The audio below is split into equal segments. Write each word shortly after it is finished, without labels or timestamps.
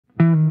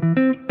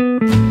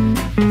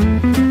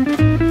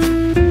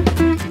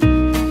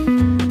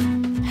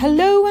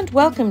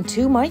welcome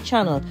to my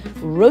channel.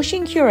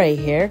 Roisin Curé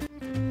here.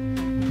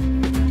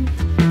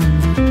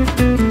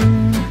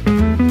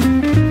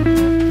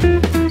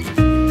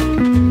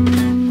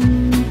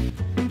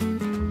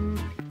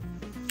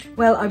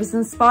 Well, I was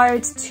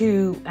inspired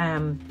to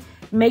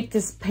make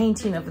this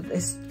painting of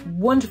this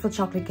wonderful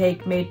chocolate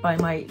cake made by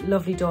my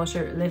lovely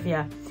daughter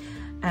Olivia.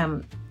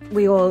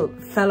 We all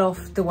fell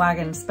off the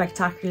wagon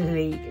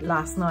spectacularly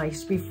last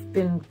night. We've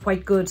been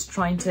quite good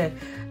trying to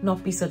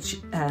not be such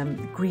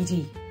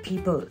greedy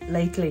people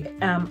lately.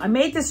 I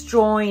made this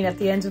drawing at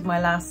the end of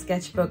my last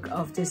sketchbook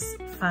of this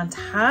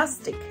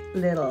fantastic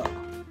little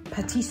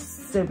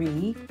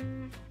patisserie.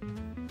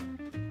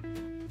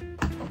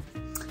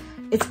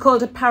 It's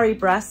called a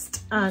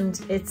Paris-Brest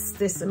and it's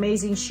this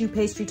amazing choux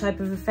pastry type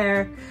of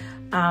affair.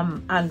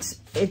 And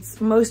it's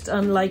most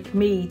unlike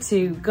me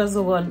to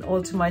guzzle one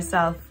all to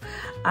myself.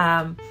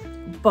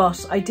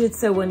 But I did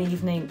so one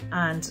evening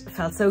and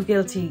felt so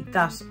guilty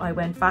that I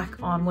went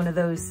back on one of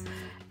those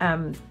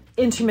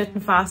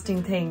intermittent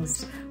fasting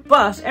things.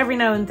 But every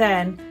now and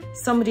then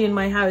somebody in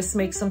my house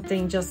makes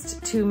something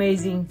just too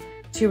amazing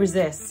to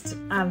resist.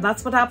 And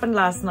that's what happened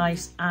last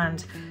night.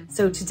 And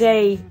so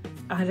today,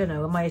 I don't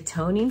know, am I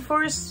atoning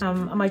for it?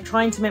 Am I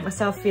trying to make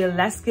myself feel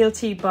less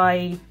guilty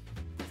by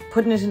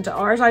putting it into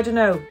art? I don't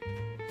know.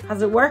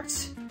 Has it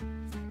worked?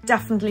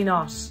 Definitely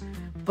not.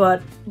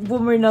 But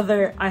one way or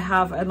another, I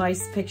have a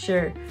nice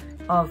picture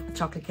of a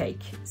chocolate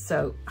cake.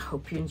 So I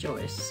hope you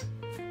enjoy it.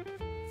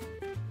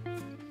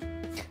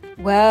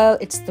 Well,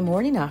 it's the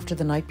morning after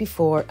the night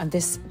before and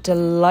this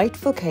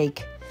delightful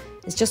cake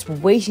is just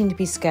waiting to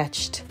be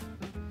sketched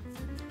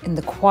in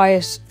the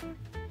quiet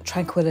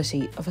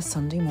tranquility of a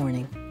Sunday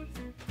morning.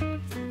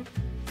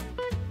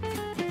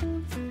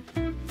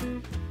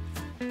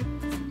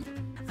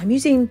 I'm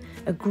using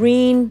a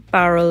green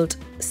barreled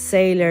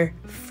Sailor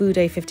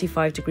Fude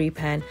 55 degree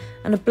pen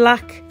and a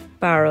black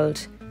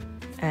barreled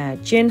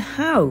Jin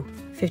Hao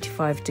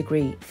 55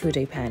 degree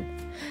Fude pen.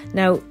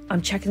 Now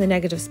I'm checking the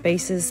negative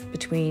spaces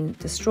between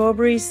the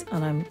strawberries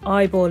and I'm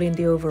eyeballing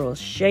the overall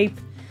shape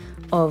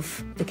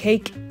of the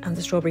cake and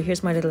the strawberry.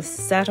 Here's my little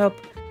setup.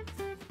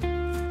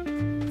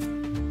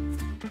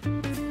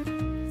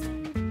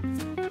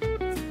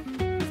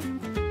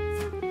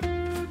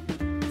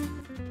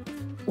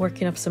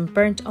 Working up some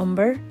burnt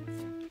umber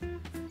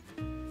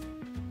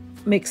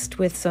mixed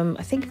with some,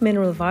 I think,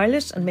 mineral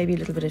violet and maybe a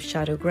little bit of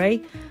shadow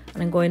grey,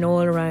 and I'm going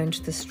all around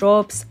the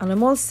straws. And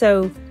I'm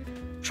also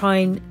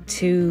trying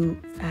to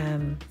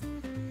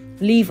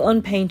leave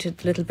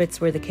unpainted little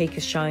bits where the cake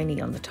is shiny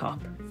on the top.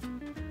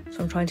 So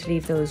I'm trying to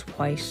leave those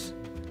white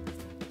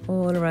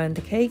all around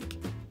the cake,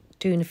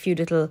 doing a few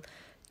little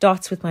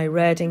dots with my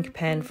red ink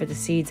pen for the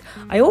seeds.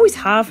 I always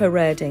have a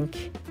red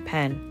ink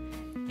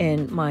pen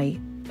in my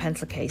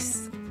pencil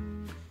case.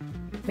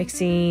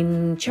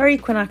 Mixing cherry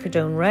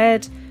quinacridone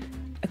red,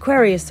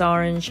 Aquarius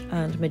orange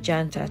and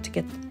magenta to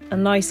get a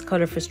nice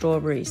colour for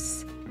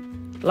strawberries.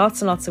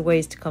 Lots and lots of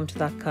ways to come to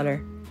that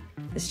colour.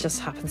 This just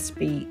happens to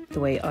be the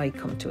way I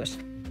come to it.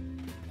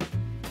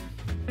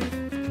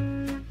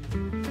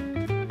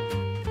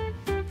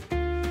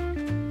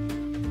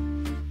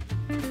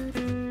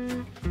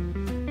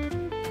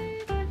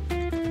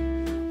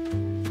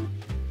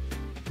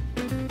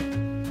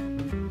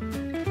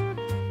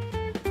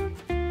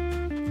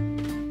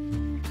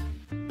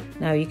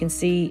 Now you can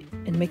see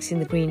in mixing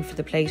the green for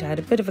the plate I had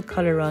a bit of a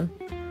colour run,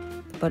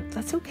 but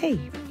that's okay.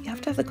 You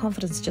have to have the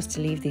confidence just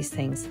to leave these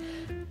things.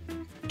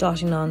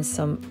 Dotting on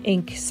some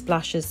ink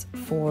splashes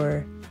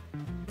for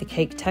the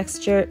cake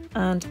texture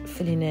and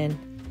filling in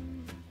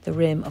the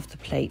rim of the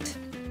plate.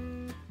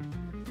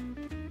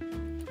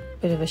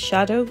 Bit of a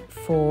shadow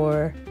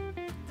for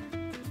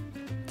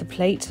the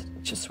plate,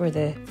 just where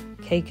the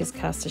cake is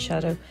cast a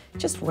shadow,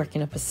 just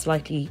working up a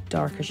slightly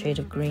darker shade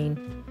of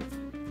green.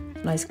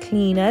 Nice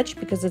clean edge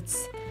because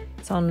it's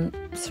on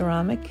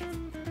ceramic.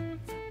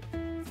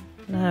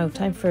 Now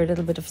time for a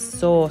little bit of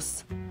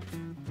sauce.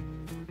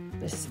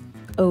 This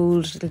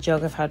old little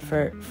jug I've had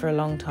for a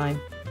long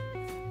time.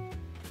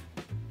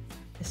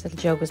 This little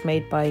jug was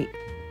made by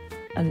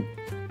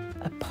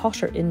a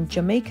potter in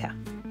Jamaica,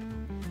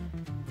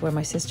 where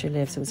my sister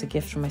lives. It was a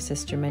gift from my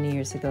sister many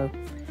years ago.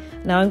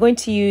 Now I'm going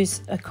to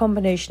use a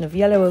combination of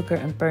yellow ochre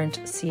and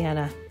burnt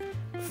sienna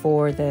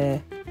for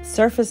the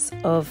surface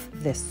of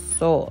this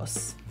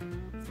sauce.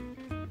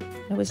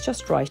 It was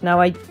just right. Now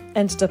I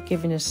ended up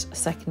giving it a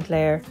second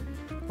layer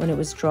when it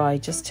was dry,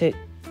 just to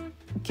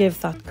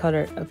give that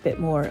colour a bit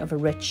more of a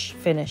rich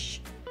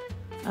finish.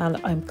 And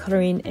I'm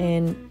colouring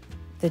in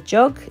the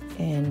jug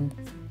in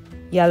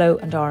yellow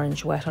and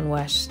orange, wet on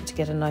wet, to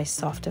get a nice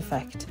soft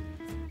effect.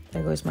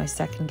 There goes my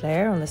second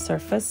layer on the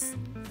surface.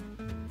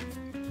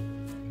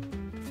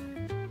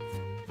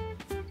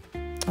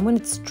 And when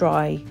it's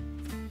dry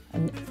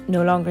and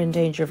no longer in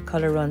danger of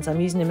colour runs, I'm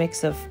using a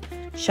mix of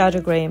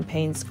shadow grey and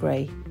Payne's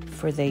grey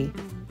for the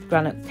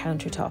granite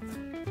countertop.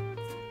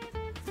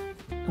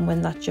 And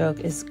when that jug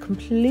is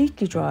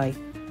completely dry,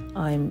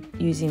 I'm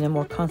using a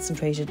more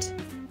concentrated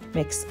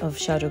mix of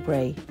shadow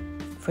grey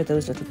for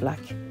those little black,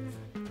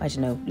 I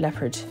don't know,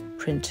 leopard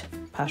print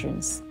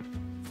patterns.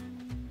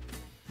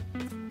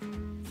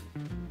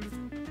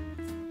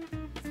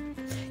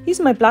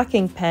 Using my black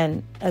ink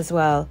pen as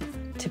well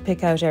to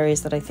pick out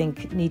areas that I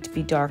think need to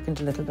be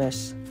darkened a little bit.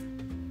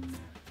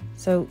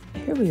 So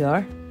here we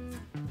are,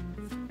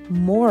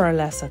 more or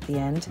less at the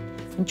end.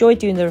 Enjoyed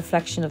doing the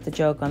reflection of the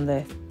jug on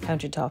the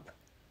countertop.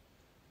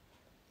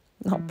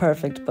 Not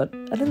perfect, but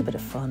a little bit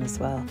of fun as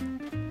well.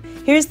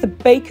 Here's the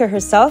baker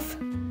herself,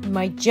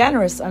 my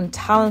generous and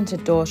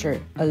talented daughter,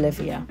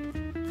 Olivia.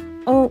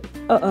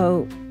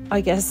 Oh,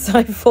 I guess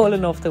I've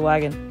fallen off the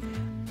wagon.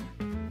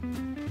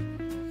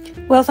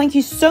 Well, thank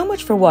you so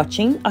much for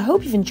watching. I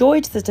hope you've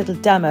enjoyed this little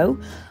demo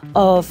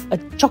of a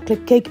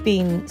chocolate cake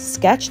being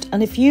sketched.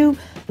 And if you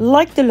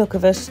like the look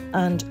of it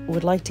and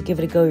would like to give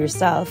it a go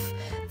yourself,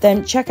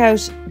 then check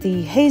out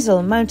the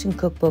Hazel Mountain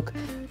Cookbook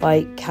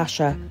by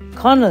Kasia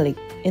Connolly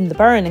in the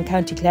Burren in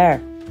County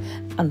Clare.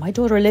 And my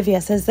daughter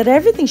Olivia says that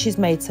everything she's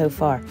made so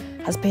far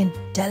has been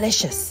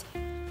delicious.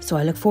 So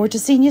I look forward to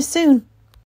seeing you soon.